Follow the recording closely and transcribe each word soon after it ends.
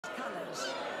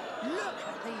Look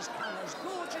at these colours,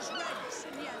 gorgeous reds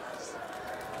and yellows.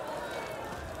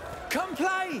 Come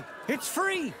play! It's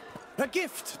free! A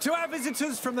gift to our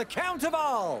visitors from the Count of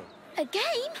Arl. A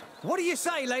game? What do you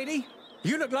say, lady?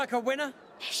 You look like a winner.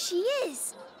 She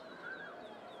is.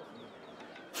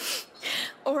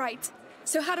 All right,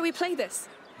 so how do we play this?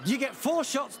 You get 4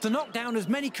 shots to knock down as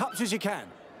many cups as you can.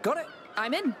 Got it?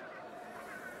 I'm in.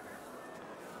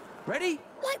 Ready?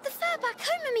 Like the fair back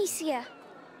home, Amicia.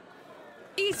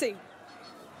 Easy.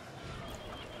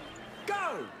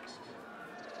 Go!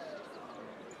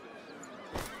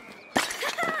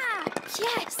 Ha!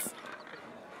 Yes!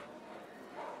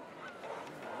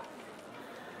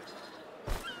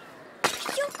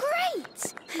 You're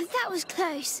great! That was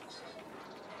close.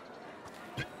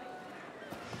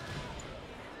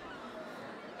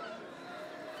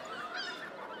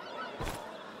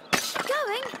 Keep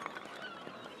going.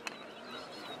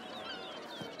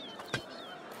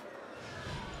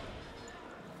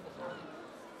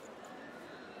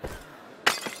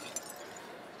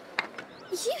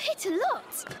 You hit a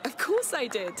lot. Of course I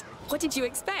did. What did you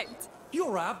expect?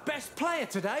 You're our best player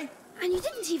today. And you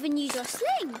didn't even use your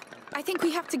sling. I think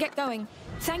we have to get going.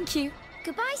 Thank you.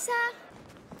 Goodbye, sir.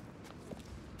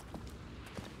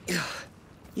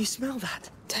 You smell that?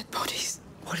 Dead bodies.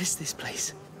 What is this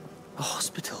place? A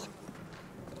hospital?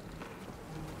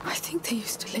 I think they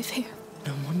used to live here.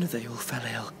 No wonder they all fell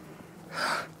ill.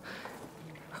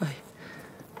 I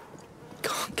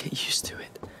can't get used to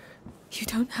it. You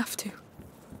don't have to.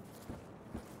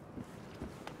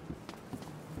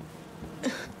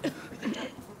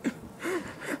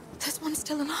 There's one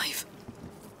still alive.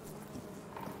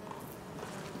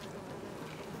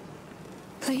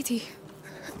 Lady.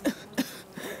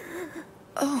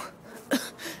 Oh,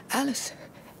 Alice,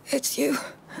 it's you.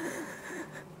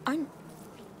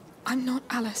 I'm not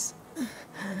Alice.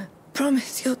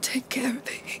 Promise you'll take care of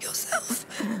it yourself.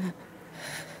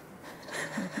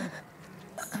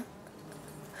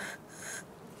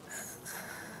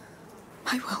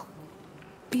 I will.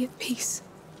 Be at peace.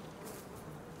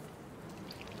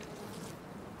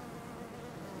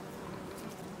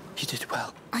 You did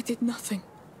well. I did nothing.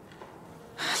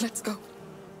 Let's go.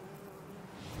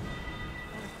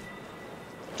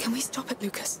 Can we stop it,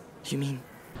 Lucas? You mean...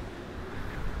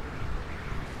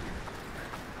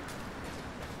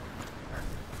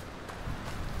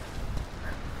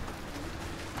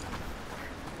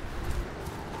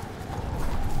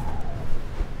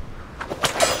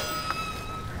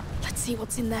 Let's see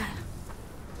what's in there.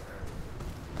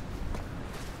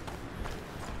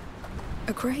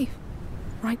 A grave.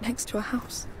 Right next to a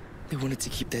house. They wanted to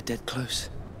keep their dead close.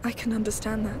 I can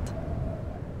understand that.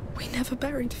 We never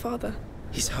buried Father.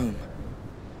 He's home.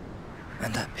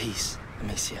 And at peace,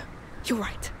 Amicia. You're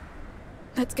right.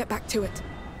 Let's get back to it.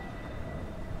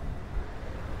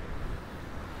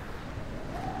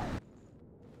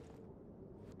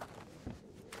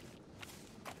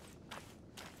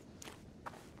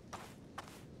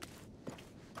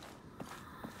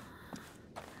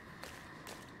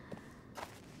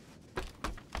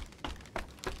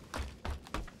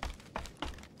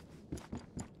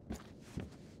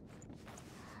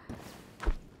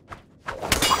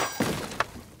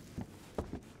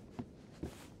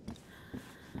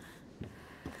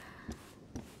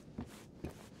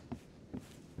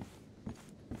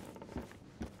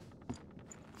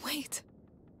 Wait,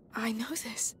 I know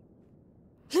this.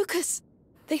 Lucas,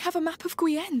 they have a map of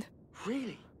Guyenne.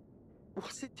 Really?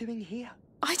 What's it doing here?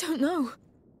 I don't know.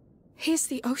 Here's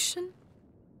the ocean,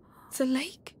 the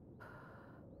lake.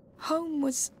 Home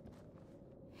was...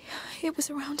 It was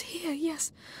around here,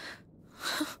 yes.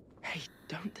 Hey,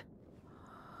 don't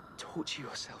torture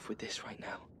yourself with this right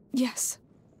now. Yes.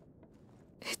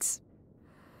 It's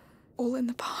all in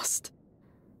the past.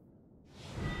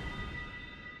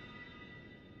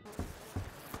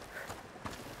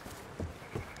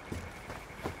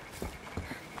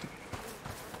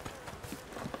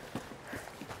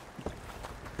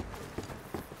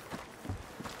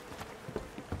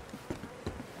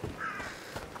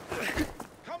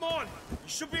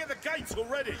 Should be at the gates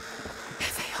already. There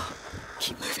they are.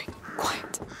 Keep moving.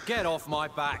 Quiet. Get off my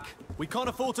back. We can't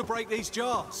afford to break these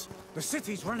jars. The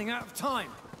city's running out of time.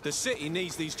 The city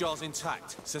needs these jars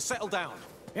intact, so settle down.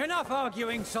 Enough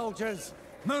arguing, soldiers.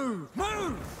 Move,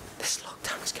 move! This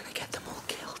lockdown is gonna get them all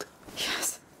killed.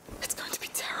 Yes. It's going to be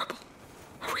terrible.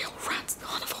 A real rat's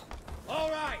carnival.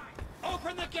 All right.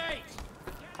 Open the gate.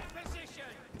 Get in position.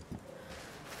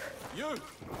 You,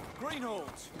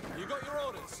 greenhorns. You got your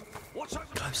orders. Watch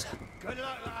out. Closer. Good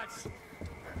luck, lads.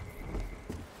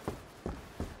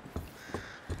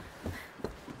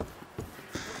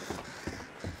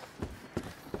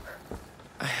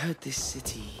 I heard this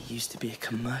city used to be a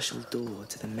commercial door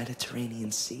to the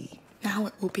Mediterranean Sea. Now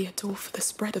it will be a door for the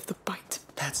spread of the bite.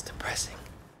 That's depressing.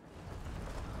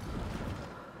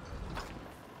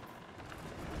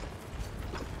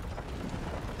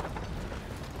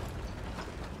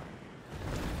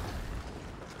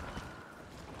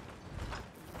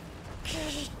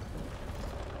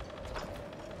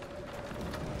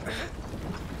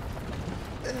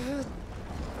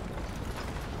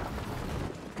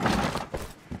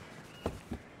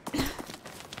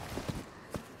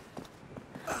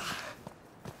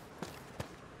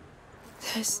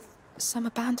 There's some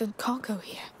abandoned cargo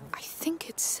here. I think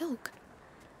it's silk.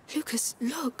 Lucas,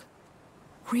 look.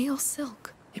 Real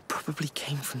silk. It probably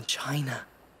came from China.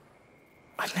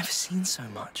 I've never seen so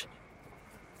much.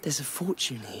 There's a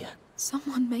fortune here.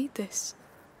 Someone made this.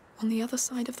 On the other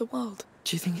side of the world.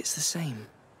 Do you think it's the same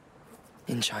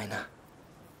in China?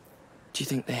 Do you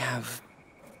think they have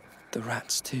the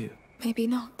rats too? Maybe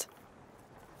not.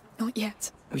 Not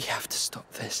yet. We have to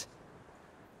stop this.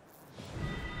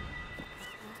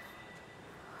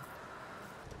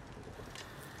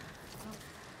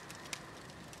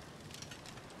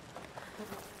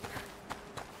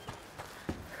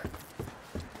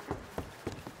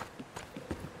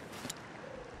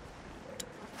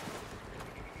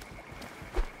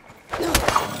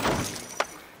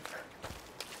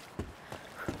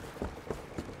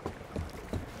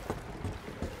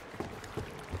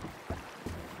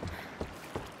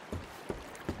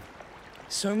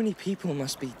 So many people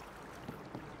must be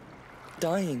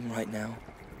dying right now.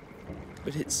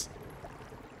 But it's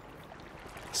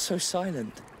so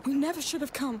silent. We never should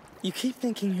have come. You keep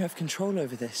thinking you have control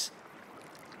over this.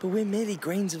 But we're merely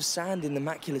grains of sand in the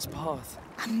macula's path.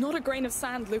 I'm not a grain of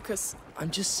sand, Lucas. I'm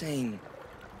just saying,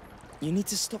 you need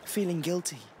to stop feeling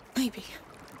guilty. Maybe.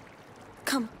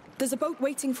 Come, there's a boat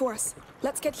waiting for us.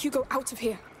 Let's get Hugo out of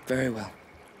here. Very well.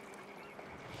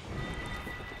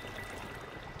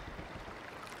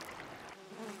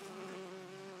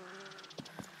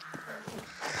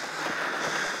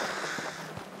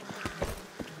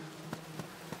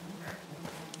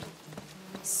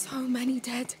 So many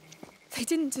dead. They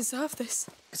didn't deserve this.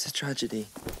 It's a tragedy.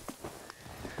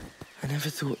 I never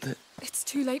thought that... It's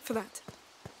too late for that.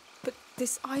 But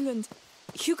this island,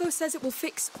 Hugo says it will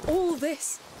fix all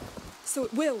this. So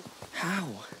it will. How?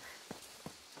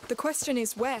 The question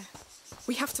is where?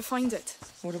 We have to find it.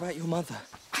 What about your mother?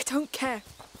 I don't care.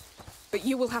 But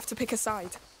you will have to pick a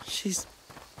side. She's...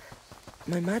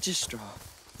 my magistra.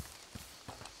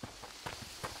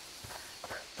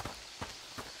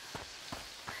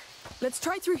 Let's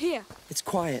try through here. It's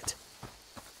quiet.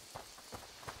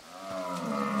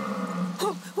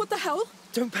 Oh, what the hell?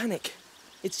 Don't panic.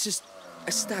 It's just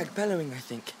a stag bellowing, I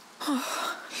think.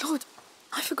 Oh, Lord,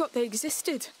 I forgot they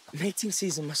existed. Mating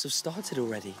season must have started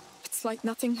already. It's like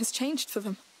nothing has changed for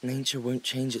them. Nature won't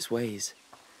change its ways.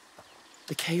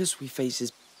 The chaos we face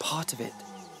is part of it.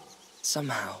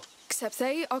 Somehow. Except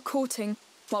they are courting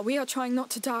while we are trying not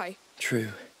to die. True.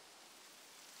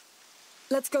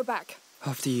 Let's go back.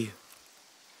 After you.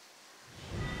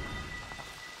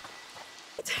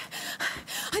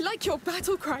 I like your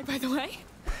battle cry, by the way.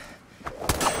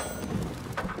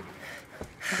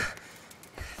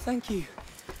 Thank you.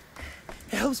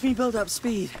 It helps me build up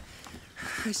speed,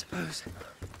 I suppose.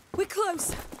 We're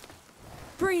close.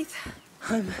 Breathe.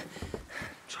 I'm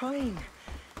trying.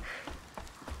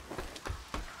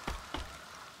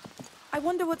 I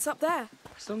wonder what's up there.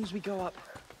 As long as we go up,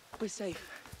 we're safe.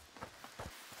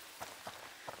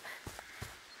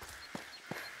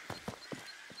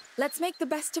 Let's make the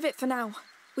best of it for now.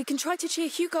 We can try to cheer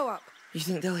Hugo up. You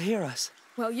think they'll hear us?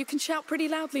 Well, you can shout pretty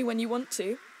loudly when you want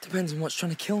to. Depends on what's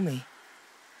trying to kill me.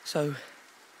 So,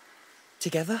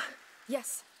 together?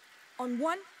 Yes. On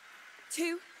 1,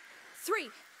 2, 3.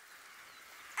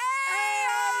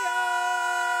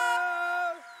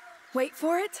 Wait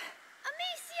for it.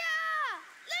 Amicia!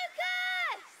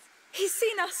 Lucas! He's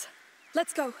seen us.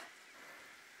 Let's go.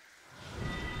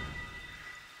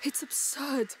 It's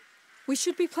absurd. We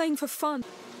should be playing for fun.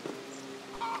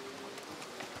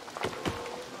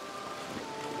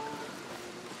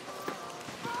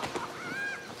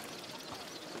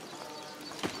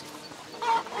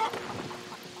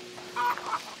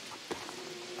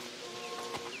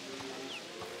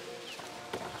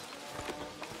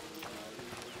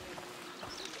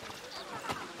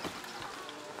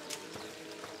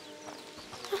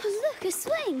 Oh, look, a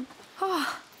swing.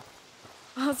 Ah,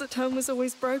 ours at home was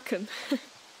always broken.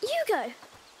 You go.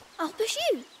 I'll push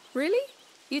you. Really?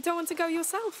 You don't want to go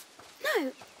yourself?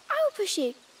 No, I will push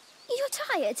you. You're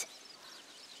tired.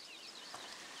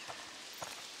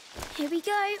 Here we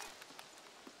go.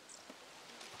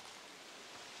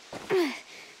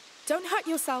 Don't hurt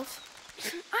yourself.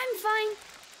 I'm fine.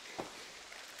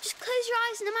 Just close your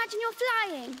eyes and imagine you're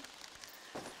flying.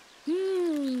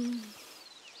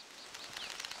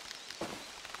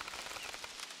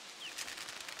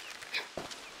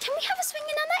 Can we have a swing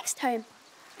in our next home?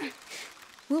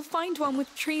 We'll find one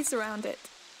with trees around it.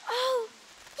 Oh,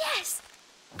 yes.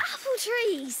 Apple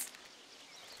trees.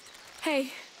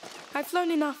 Hey, I've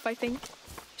flown enough, I think.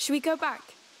 Should we go back?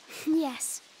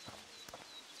 Yes.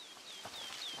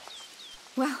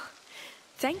 Well,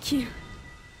 thank you.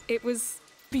 It was...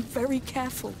 Be very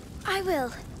careful. I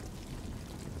will.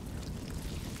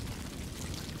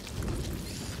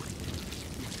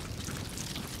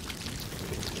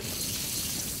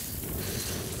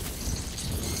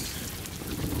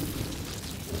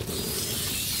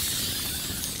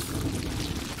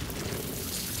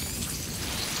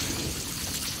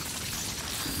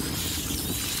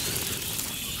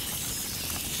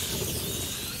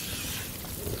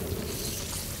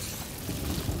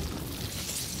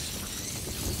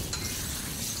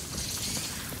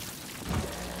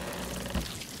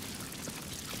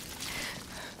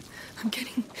 I'm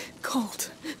getting cold.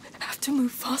 Have to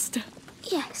move faster.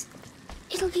 Yes.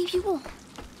 It'll keep you warm.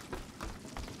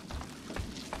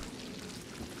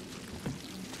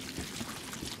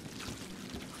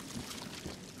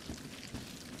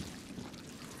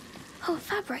 Oh,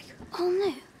 fabric. All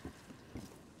new.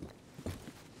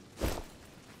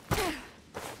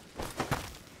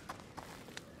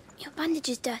 Your bandage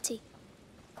is dirty.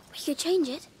 We could change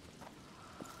it.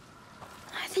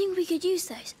 I think we could use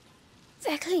those.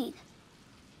 They're clean.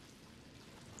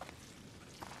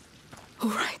 All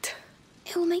right.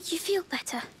 It will make you feel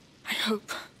better. I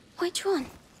hope. Which one?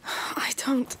 I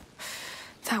don't...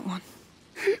 That one.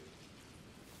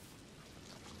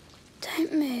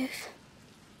 Don't move.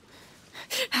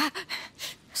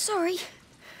 Sorry.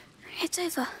 It's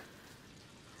over.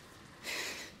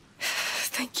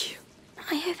 Thank you.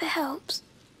 I hope it helps.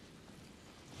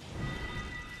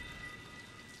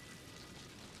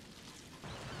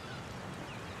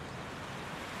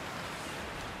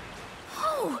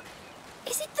 Oh!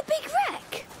 Is it the big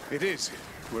wreck? It is.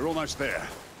 We're almost there.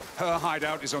 Her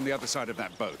hideout is on the other side of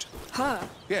that boat. Her?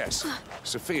 Yes,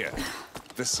 Sophia,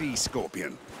 the sea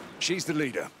scorpion. She's the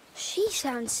leader. She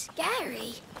sounds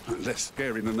scary. Less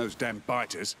scary than those damn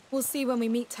biters. We'll see when we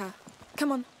meet her.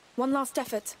 Come on, one last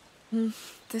effort.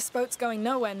 This boat's going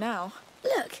nowhere now.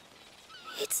 Look,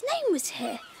 its name was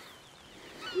here.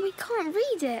 We can't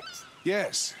read it.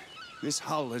 Yes, this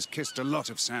hull has kissed a lot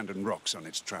of sand and rocks on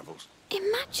its travels.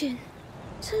 Imagine,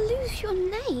 to lose your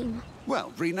name.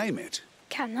 Well, rename it.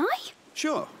 Can I?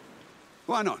 Sure.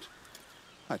 Why not?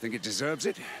 I think it deserves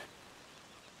it.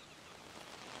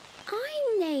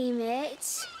 I name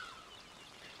it...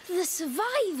 The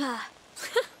Survivor.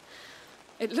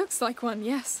 It looks like one,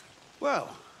 yes.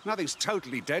 Well, nothing's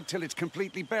totally dead till it's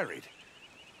completely buried.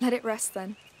 Let it rest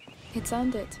then. It's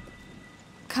earned it.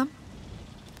 Come.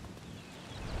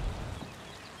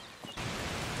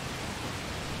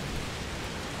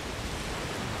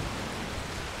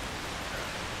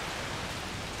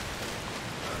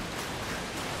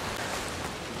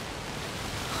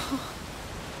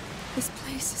 This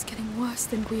place is getting worse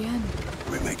than Guienne.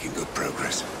 We're making good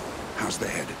progress. How's the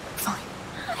head? Fine.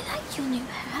 I like your new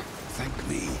hair. Thank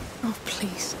me. Oh,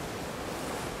 please.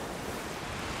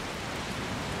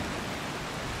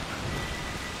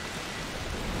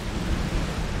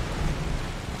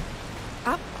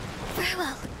 Up. Very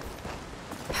well.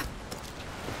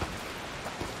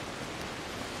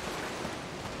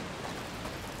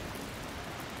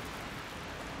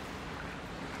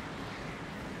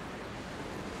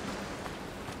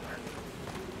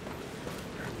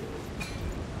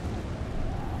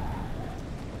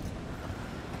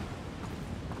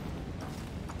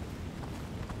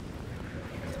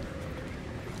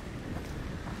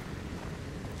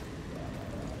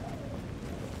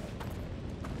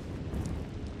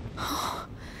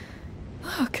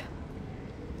 Look.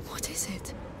 What is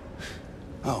it?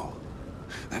 Oh,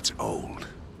 that's old.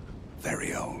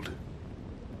 Very old.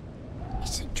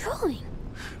 It's a drawing.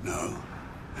 No,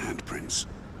 handprints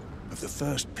of the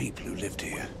first people who lived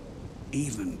here,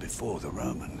 even before the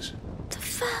Romans. The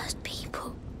first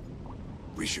people.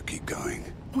 We should keep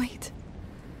going. Wait.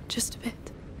 Just a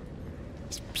bit.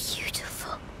 It's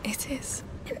beautiful. It is.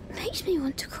 It makes me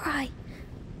want to cry.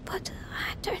 But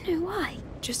I don't know why.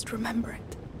 Just remember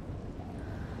it.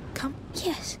 Come.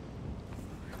 Yes.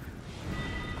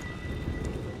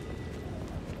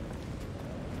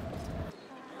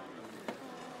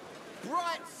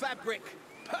 Bright fabric,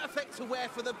 perfect to wear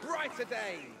for the brighter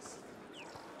days.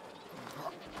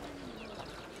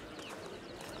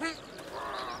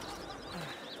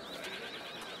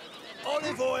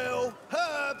 oil,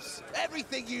 herbs,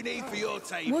 everything you need for your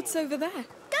table. What's over there?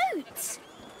 Goats!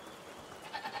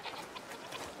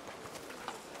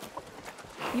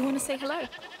 You want to say hello?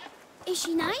 Is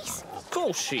she nice? Of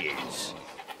course she is.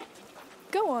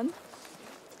 Go on.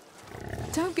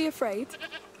 Don't be afraid.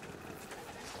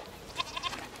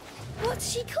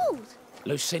 What's she called?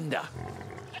 Lucinda.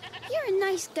 You're a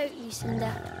nice goat,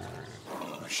 Lucinda.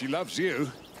 She loves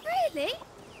you. Really?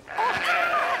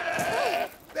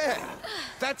 There.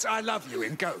 That's I love you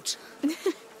in goat.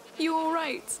 You all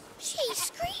right? She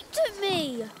screamed at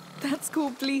me. That's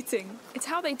called bleating. It's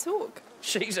how they talk.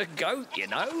 She's a goat, you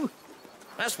know.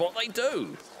 That's what they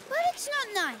do. But it's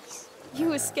not nice. You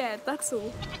were scared, that's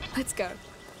all. Let's go.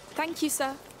 Thank you,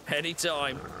 sir.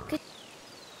 Anytime.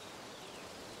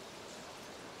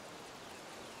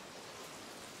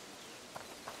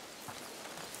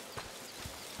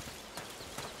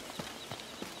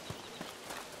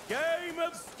 Game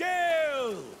of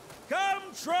skill! Come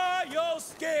try your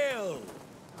skill!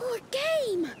 Oh, a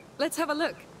game. Let's have a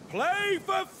look. Play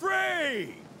for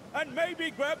free! And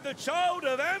maybe grab the Child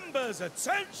of Ember's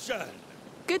attention!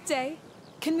 Good day.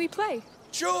 Can we play?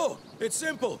 Sure, it's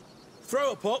simple.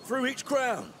 Throw a pot through each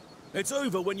crown. It's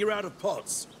over when you're out of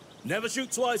pots. Never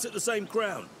shoot twice at the same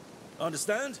crown.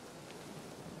 Understand?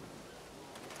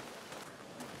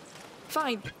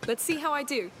 Fine. Let's see how I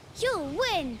do. You'll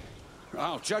win.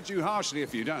 I'll judge you harshly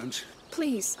if you don't.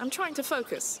 Please, I'm trying to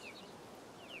focus.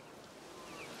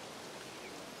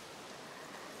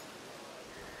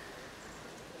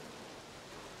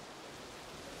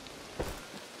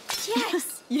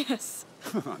 Yes. Yes.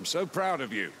 I'm so proud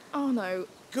of you. Oh, no.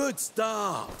 Good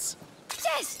start.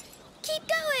 Yes. Keep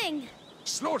going.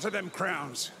 Slaughter them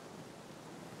crowns.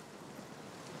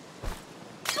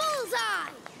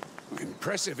 Bullseye.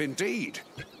 Impressive indeed.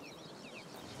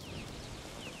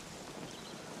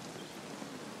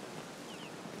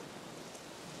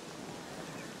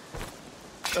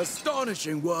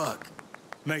 Astonishing work.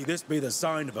 May this be the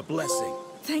sign of a blessing.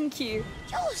 Thank you.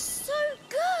 You're so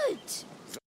good.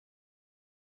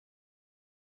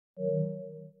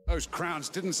 Those crowns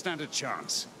didn't stand a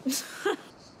chance.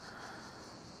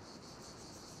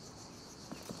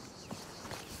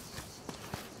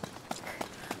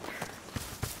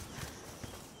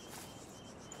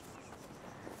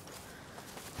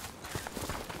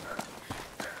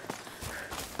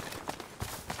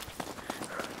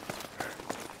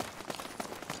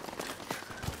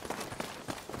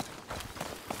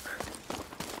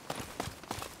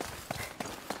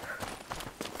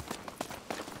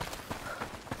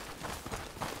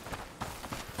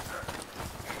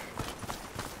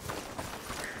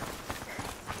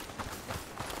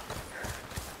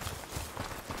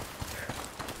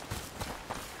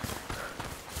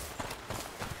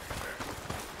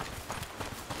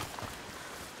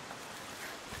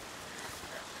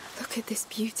 Look at this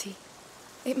beauty.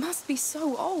 It must be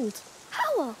so old.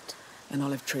 How old? An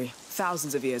olive tree.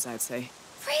 Thousands of years, I'd say.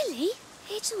 Really?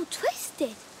 It's all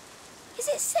twisted. Is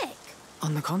it sick?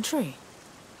 On the contrary,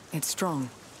 it's strong.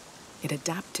 It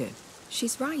adapted.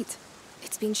 She's right.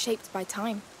 It's been shaped by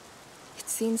time.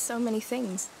 It's seen so many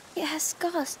things. It has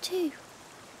scars too.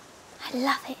 I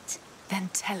love it. Then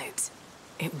tell it.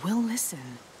 It will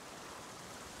listen.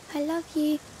 I love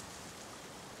you.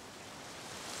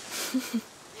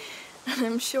 And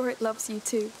I'm sure it loves you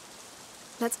too.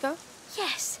 Let's go?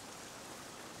 Yes.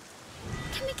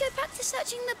 Can we go back to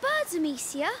searching the birds,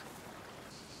 Amicia?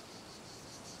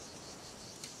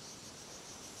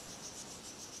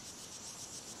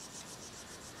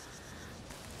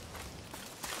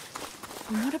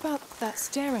 And what about that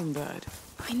staring bird?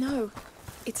 I know.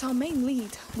 It's our main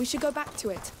lead. We should go back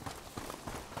to it.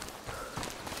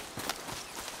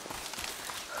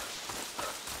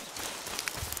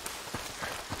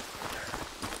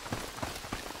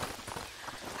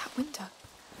 That window.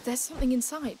 There's something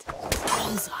inside.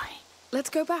 Bullseye. Let's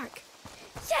go back.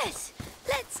 Yes!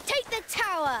 Let's take the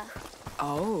tower!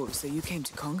 Oh, so you came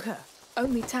to conquer?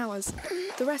 Only towers.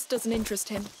 The rest doesn't interest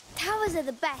him. Towers are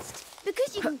the best,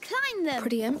 because you can climb them.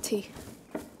 Pretty empty.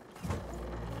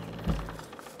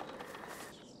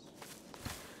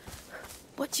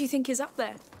 What do you think is up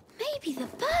there? Maybe the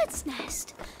bird's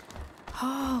nest.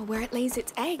 Oh, where it lays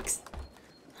its eggs.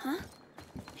 Huh?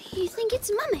 You think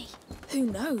it's Mummy? Who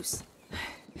knows?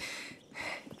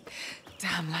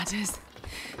 Damn ladders.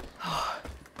 Oh.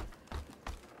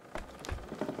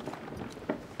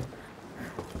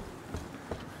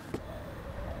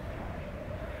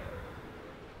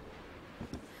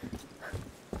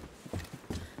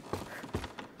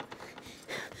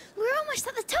 We're almost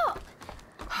at the top.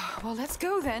 Well, let's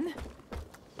go then.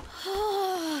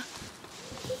 Oh,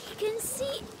 You can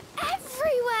see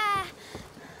everywhere!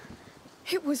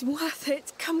 It was worth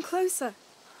it. Come closer.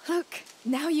 Look,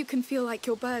 now you can feel like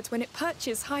your bird when it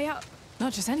perches high up.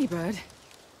 Not just any bird.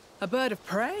 A bird of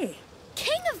prey.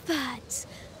 King of birds!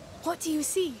 What do you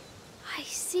see? I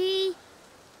see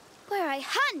where I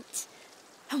hunt.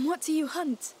 And what do you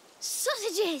hunt?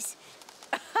 Sausages!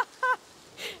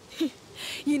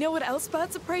 You know what else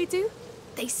birds of prey do?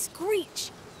 They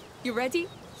screech. You ready?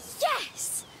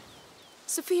 Yes!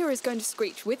 Sophia is going to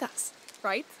screech with us,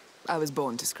 right? I was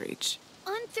born to screech.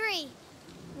 On 3.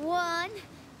 1,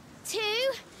 2,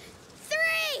 3!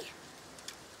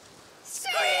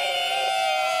 Screech!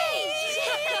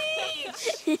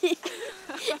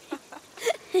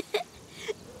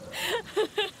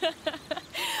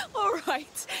 All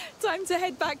right, time to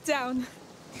head back down.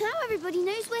 Now everybody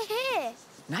knows we're here.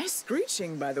 Nice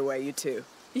screeching, by the way, you two.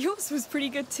 Yours was pretty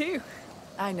good too.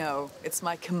 I know, it's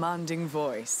my commanding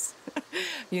voice.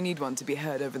 You need one to be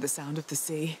heard over the sound of the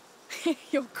sea.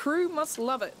 Your crew must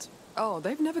love it. Oh,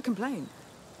 they've never complained.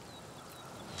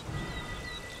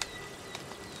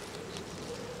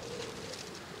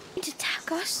 To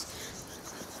attack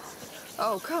us?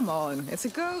 Oh, come on. It's a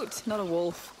goat, not a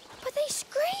wolf. But they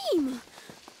scream!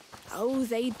 Oh,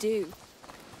 they do.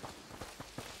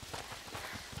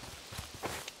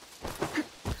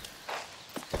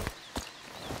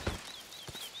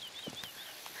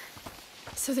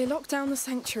 So they locked down the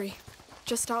sanctuary.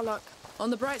 Just our luck. On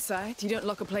the bright side, you don't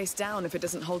lock a place down if it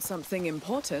doesn't hold something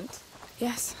important.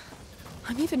 Yes.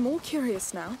 I'm even more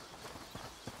curious now.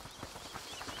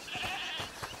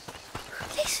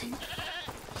 Listen,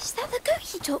 is that the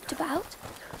goat you talked about?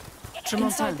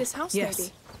 Inside this house, yes.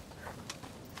 maybe?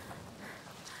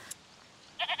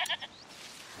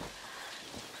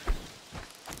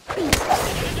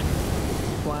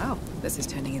 Wow, this is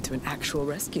turning into an actual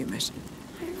rescue mission.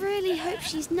 I really hope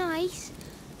she's nice.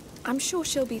 I'm sure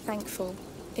she'll be thankful,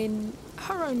 in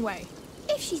her own way.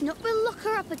 If she's not, we'll lock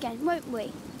her up again, won't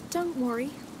we? Don't worry.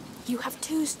 You have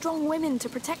 2 strong women to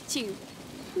protect you.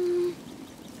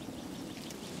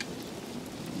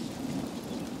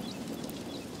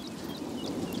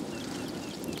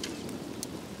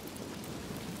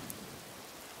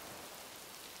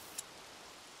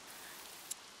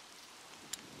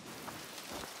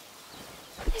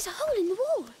 There's a hole in the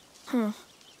wall. Huh.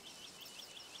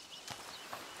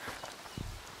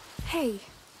 Hey,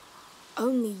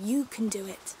 only you can do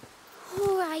it.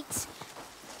 All right.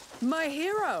 My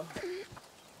hero!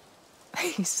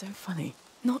 He's so funny.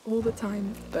 Not all the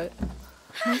time, but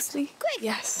mostly. Quick!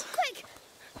 Yes. Quick!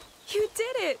 You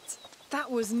did it! That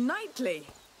was knightly.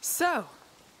 So,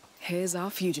 here's our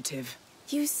fugitive.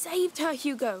 You saved her,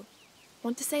 Hugo.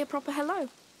 Want to say a proper hello?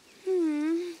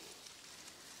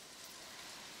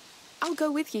 I'll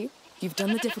go with you. You've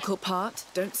done the difficult part.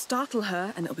 Don't startle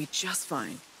her, and it'll be just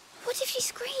fine. What if she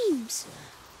screams?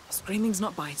 Screaming's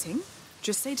not biting.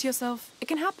 Just say to yourself, it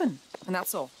can happen, and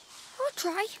that's all. I'll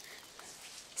try.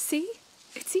 See?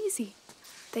 It's easy.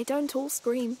 They don't all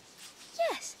scream.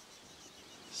 Yes.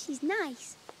 She's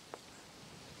nice.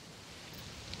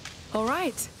 All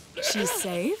right. She's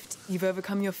saved. You've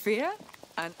overcome your fear,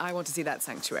 and I want to see that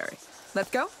sanctuary.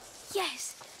 Let's go?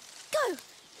 Yes. Go!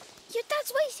 Your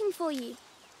dad's waiting for you.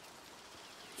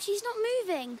 She's not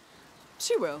moving.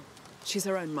 She will. She's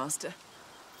her own master.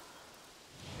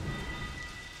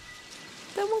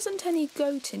 There wasn't any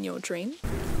goat in your dream.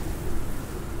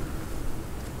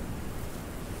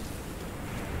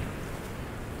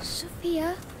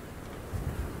 Sophia.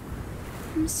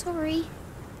 I'm sorry.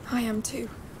 I am too.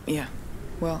 Yeah.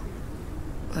 Well,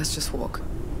 let's just walk.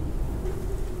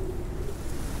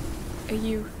 Are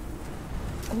you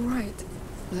all right?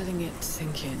 Letting it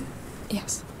sink in.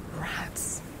 Yes.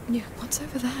 Rats. Yeah, what's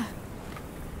over there?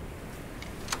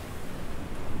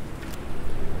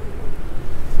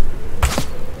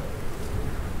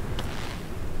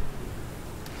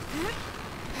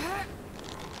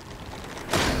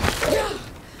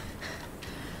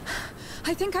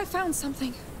 I think I found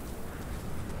something.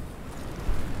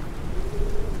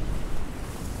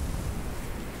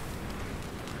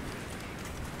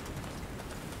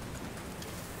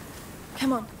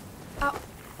 Come on. Up.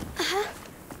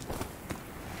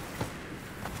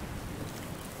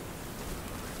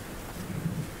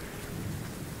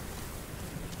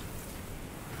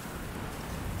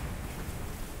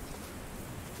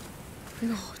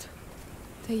 Lord,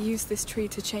 they use this tree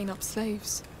to chain up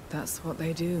slaves. That's what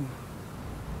they do.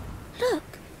 Look,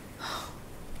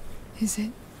 Is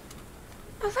it?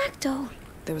 a ragdoll.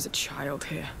 There was a child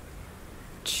here.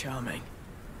 Charming.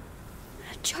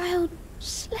 A child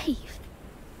slave.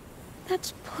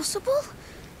 That's possible?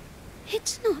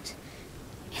 It's not,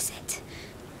 is it?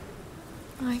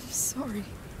 I'm sorry.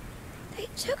 They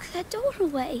took their door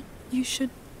away. You should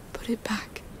put it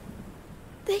back.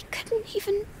 They couldn't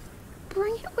even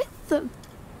bring it with them.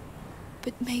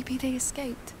 But maybe they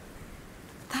escaped.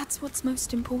 That's what's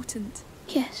most important.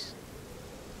 Yes.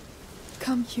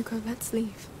 Come, Hugo, let's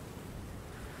leave.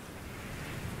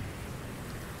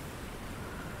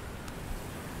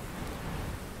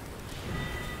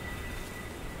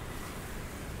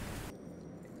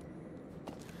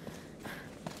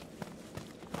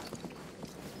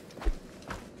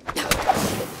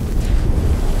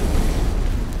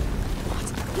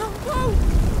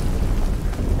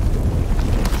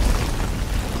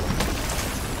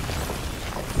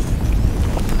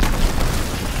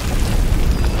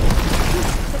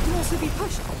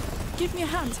 Give me a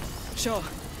hand. Sure.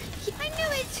 Yeah, I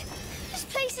knew it! This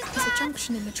place is There's bad! a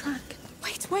junction in the track.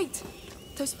 Wait!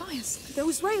 Those fires,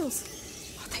 those rails.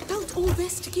 Oh, they built all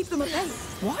this to keep them at bay.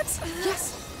 What?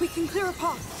 Yes, we can clear a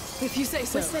path. If you say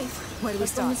so. We're safe. Where do we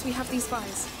as long start? as we have these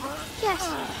fires. Yes.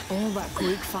 All that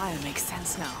Greek fire makes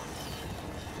sense now.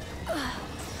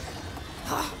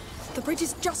 The bridge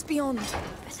is just beyond.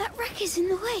 But that wreck is in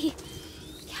the way.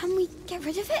 Can we get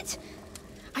rid of it?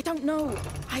 I don't know.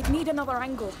 I'd need another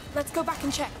angle. Let's go back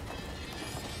and check.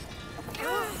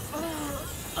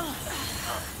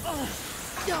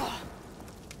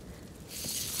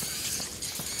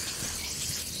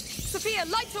 Sophia,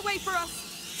 light the way for us!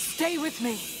 Stay with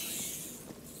me.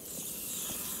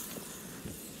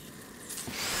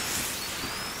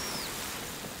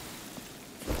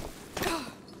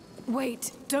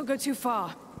 Wait, don't go too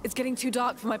far. It's getting too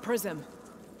dark for my prism.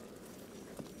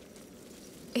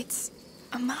 It's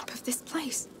a map of this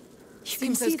place. You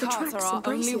can Seems see those the carts tracks are our and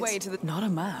only braces. way to the... Not a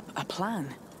map, a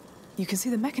plan. You can see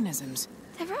the mechanisms.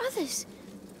 There are others.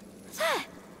 There!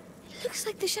 It looks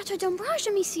like the Chateau d'Ombrage,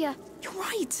 Amicia. You're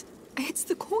right. It's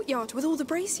the courtyard with all the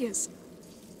braziers.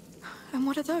 And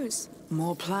what are those?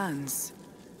 More plans.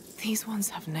 These ones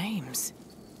have names.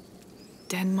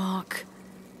 Denmark...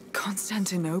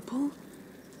 Constantinople?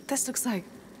 This looks like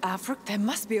Africa. There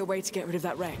must be a way to get rid of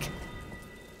that wreck.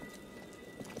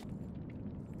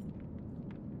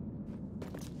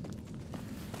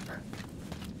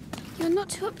 You're not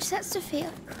too upset,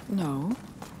 Sophia, No.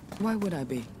 Why would I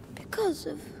be? because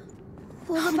of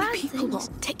all How the many bad people things.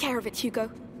 lost? Take care of it, Hugo.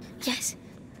 Yes.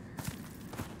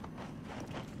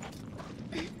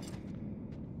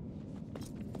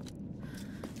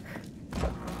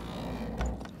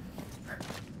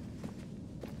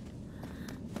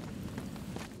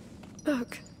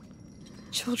 Look.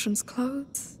 Children's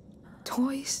clothes,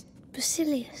 toys.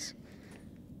 Basilius.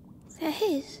 They're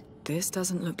his. This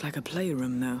doesn't look like a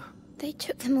playroom, though. They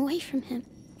took them away from him.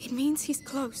 It means he's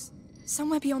close.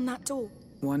 Somewhere beyond that door.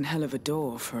 One hell of a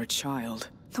door for a child.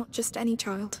 Not just any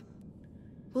child.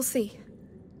 We'll see.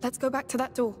 Let's go back to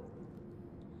that door.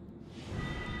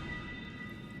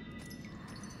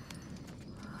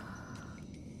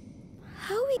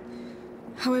 How we...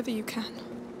 However you can.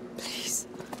 Please.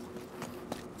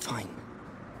 Fine.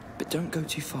 But don't go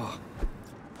too far.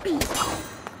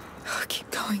 Oh, keep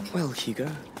going. Well, Hugo,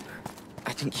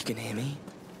 I think you can hear me.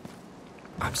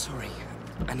 I'm sorry.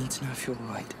 I need to know if you're all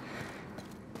right.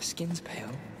 The skin's pale.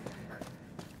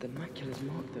 The macula's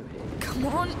marked though here. Come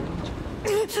on!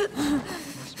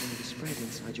 Must be the spread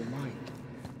inside your mind.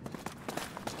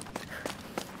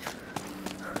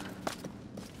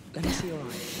 Let me see your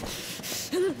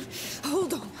eyes.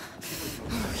 Hold on.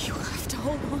 Oh, you have to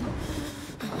hold on.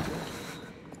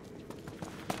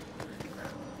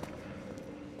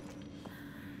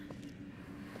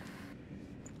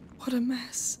 What a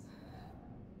mess.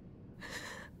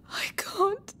 I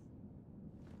can't.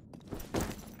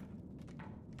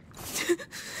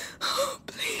 Oh,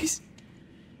 please.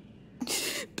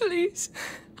 Please.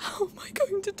 How am I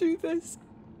going to do this?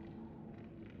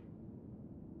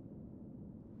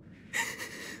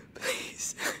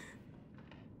 Please.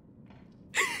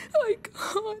 I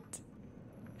can't.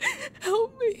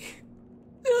 Help me.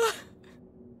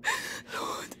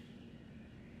 Lord.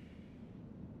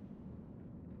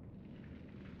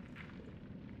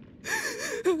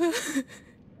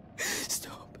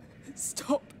 Stop.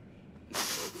 Stop.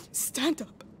 Stand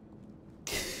up.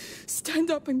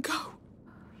 Stand up and go.